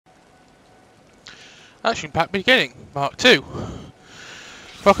Action pack beginning, Mark 2.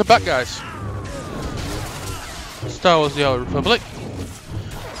 Welcome back, guys. Star Wars The Old Republic.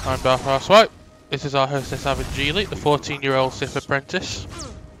 I'm Balthar Swipe. This is our hostess Aven, the 14-year-old Sith apprentice.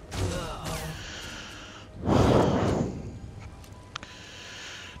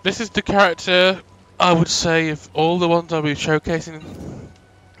 This is the character, I would say, of all the ones I'll be showcasing,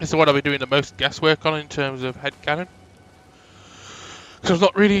 it's the one I'll be doing the most guesswork on in terms of headcanon. Because I've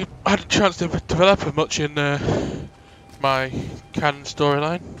not really had a chance to develop her much in my canon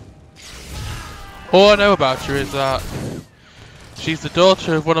storyline. All I know about her is that she's the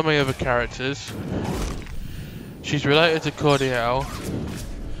daughter of one of my other characters. She's related to Cordial.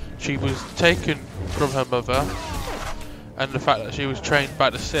 She was taken from her mother, and the fact that she was trained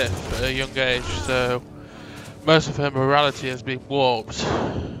by the Sith at a young age, so most of her morality has been warped.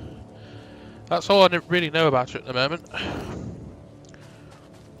 That's all I really know about her at the moment.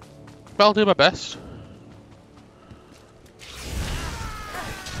 But I'll do my best.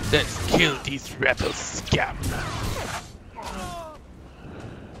 Let's kill these rebel scum.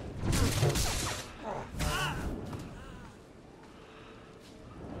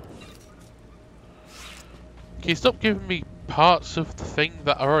 Can you stop giving me parts of the thing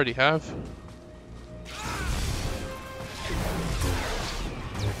that I already have?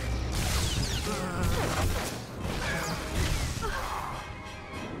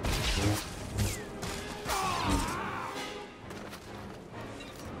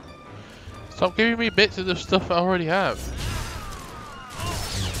 Stop giving me bits of the stuff I already have.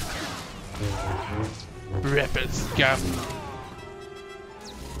 Rebel scum.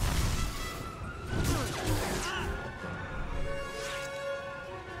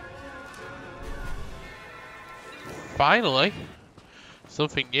 Finally,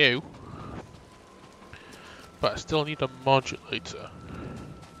 something new. But I still need a modulator.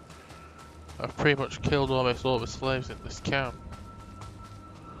 I've pretty much killed almost all the slaves in this camp.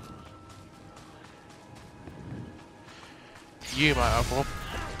 You might have one.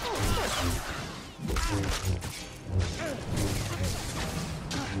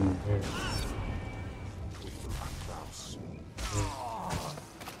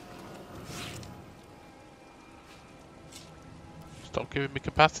 Stop giving me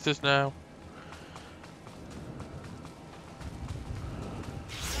capacitors now.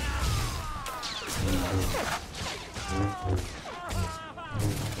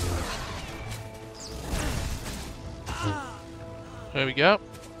 There we go.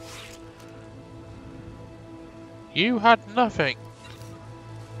 You had nothing.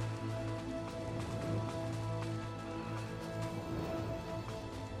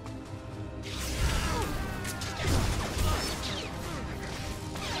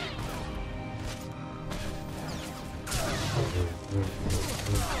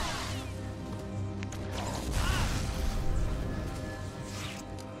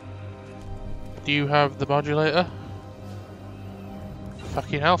 Do you have the modulator?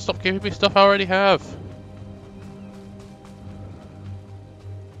 Fucking hell, stop giving me stuff I already have.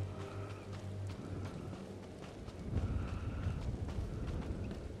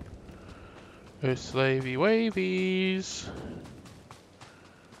 Oh, slavey wavies.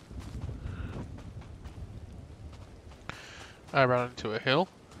 I ran into a hill.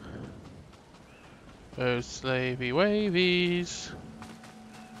 Oh, slavey wavies.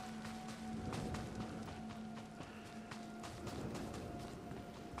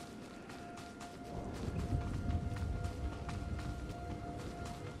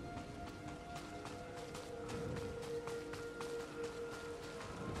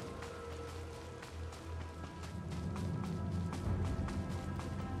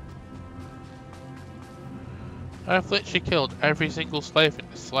 I've literally killed every single slave in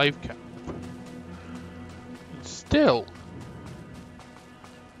the slave camp. And still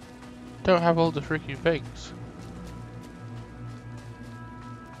don't have all the freaking things.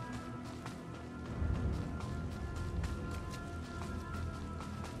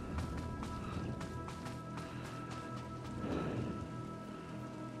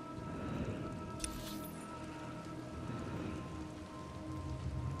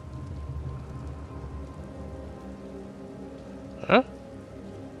 Huh?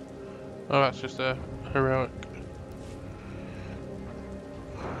 Oh, that's just a heroic.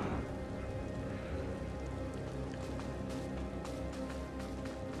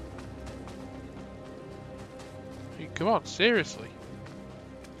 Hey, come on, seriously.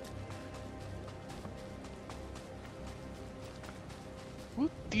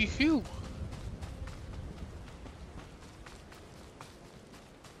 What the hell?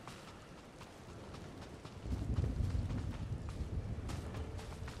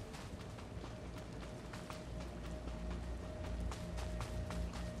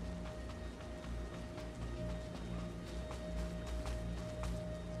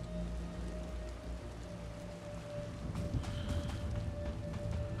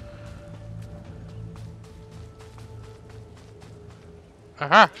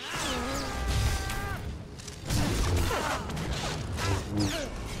 Aha!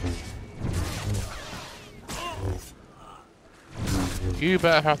 You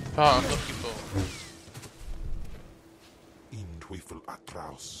better have the part I'm looking for.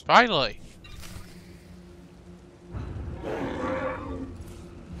 Finally!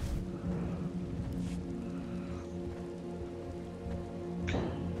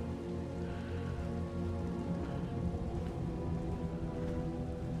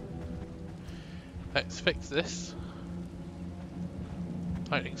 Let's fix this.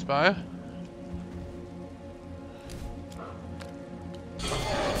 Lightning Spire.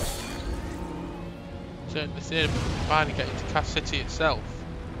 Turn this in and finally get into Cass City itself.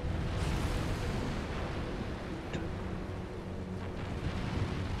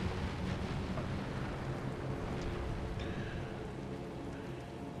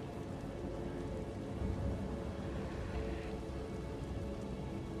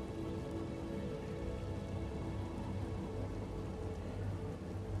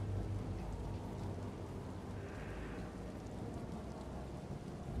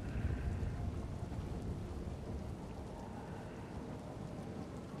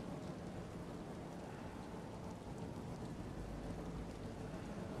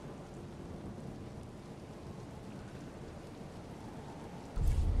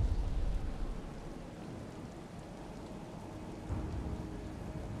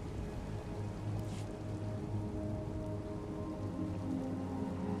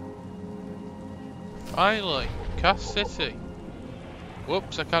 Finally, Cass City.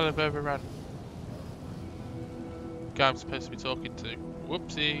 Whoops, I kind of overran. Guy I'm supposed to be talking to.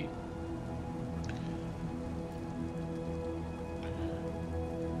 Whoopsie.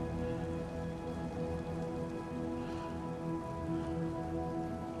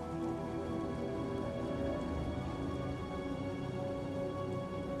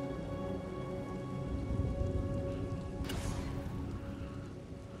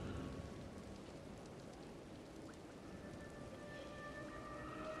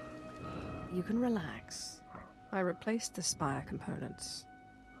 You can relax. I replaced the spire components.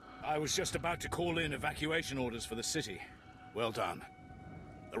 I was just about to call in evacuation orders for the city. Well done.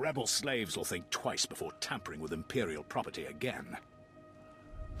 The rebel slaves will think twice before tampering with Imperial property again.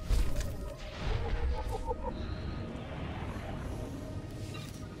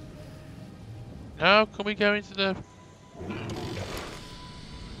 Now, can we go into the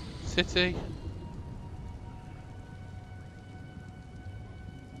city?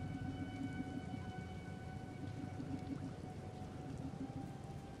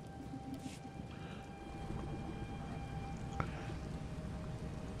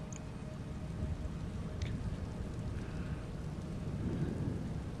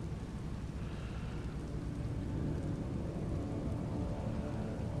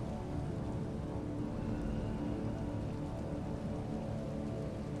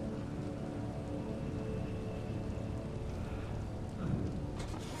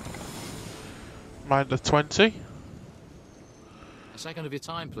 Mind of 20. A second of your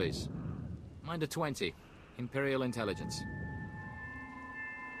time, please. Mind of 20. Imperial intelligence.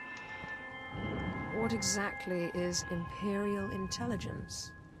 What exactly is Imperial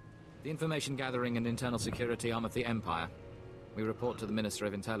intelligence? The information gathering and internal security arm of the Empire. We report to the Minister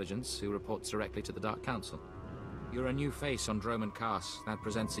of Intelligence, who reports directly to the Dark Council. You're a new face on Droman Cass. That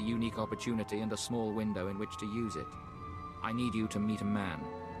presents a unique opportunity and a small window in which to use it. I need you to meet a man.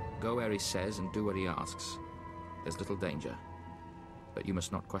 Go where he says and do what he asks. There's little danger, but you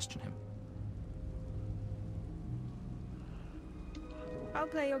must not question him. I'll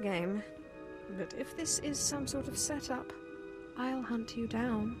play your game, but if this is some sort of setup, I'll hunt you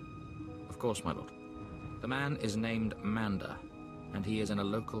down. Of course, my lord. The man is named Manda, and he is in a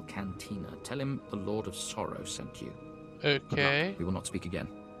local cantina. Tell him the Lord of Sorrow sent you. Okay. We will not speak again.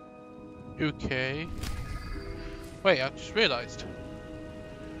 Okay. Wait, I just realised.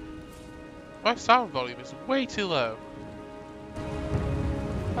 My sound volume is way too low.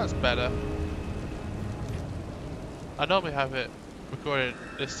 That's better. I normally have it recorded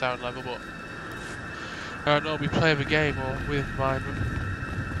at this sound level, but I don't normally play the game or with my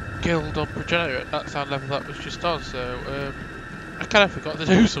guild on Progenitor at that sound level that was just on, so I kind of forgot to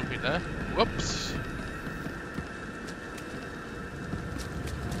do something there. Whoops.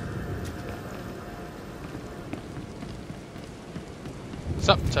 What's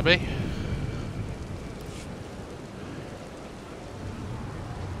up, Tubby?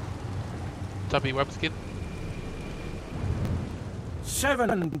 Tubby Webskin.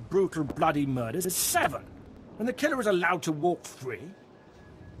 7 brutal bloody murders is 7, and the killer is allowed to walk free.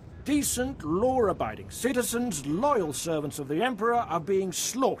 Decent, law-abiding citizens, loyal servants of the Emperor are being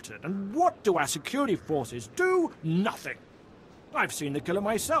slaughtered. And what do our security forces do? Nothing. I've seen the killer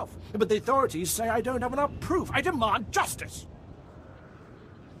myself, but the authorities say I don't have enough proof. I demand justice.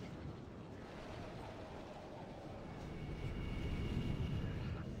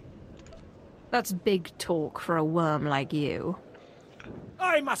 That's big talk for a worm like you.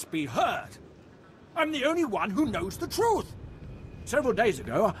 I must be heard. I'm the only one who knows the truth. Several days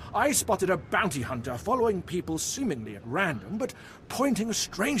ago, I spotted a bounty hunter following people seemingly at random, but pointing a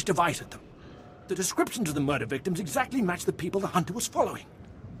strange device at them. The descriptions of the murder victims exactly match the people the hunter was following.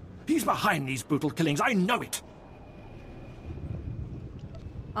 He's behind these brutal killings, I know it.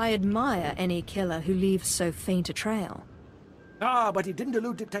 I admire any killer who leaves so faint a trail. Ah, but he didn't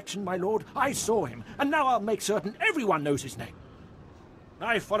elude detection, my lord. I saw him, and now I'll make certain everyone knows his name.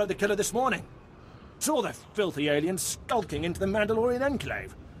 I followed the killer this morning. Saw the filthy alien skulking into the Mandalorian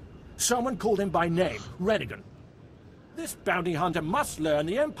enclave. Someone called him by name, Rennigan. This bounty hunter must learn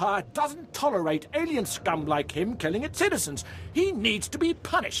the Empire doesn't tolerate alien scum like him killing its citizens. He needs to be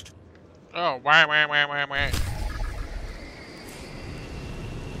punished. Oh, wah.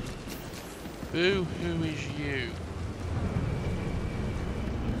 Boo, who is you?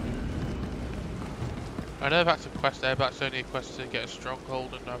 I know that's a quest there, but that's only a quest to get a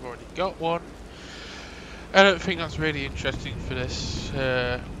stronghold, and I've already got one. I don't think that's really interesting for this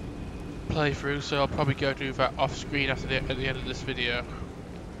playthrough, so I'll probably go do that off screen at the end of this video.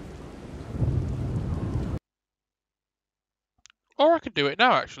 Or I could do it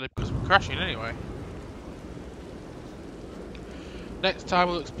now actually, because we're crashing anyway. Next time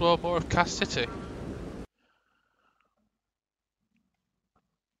we'll explore more of Cass City.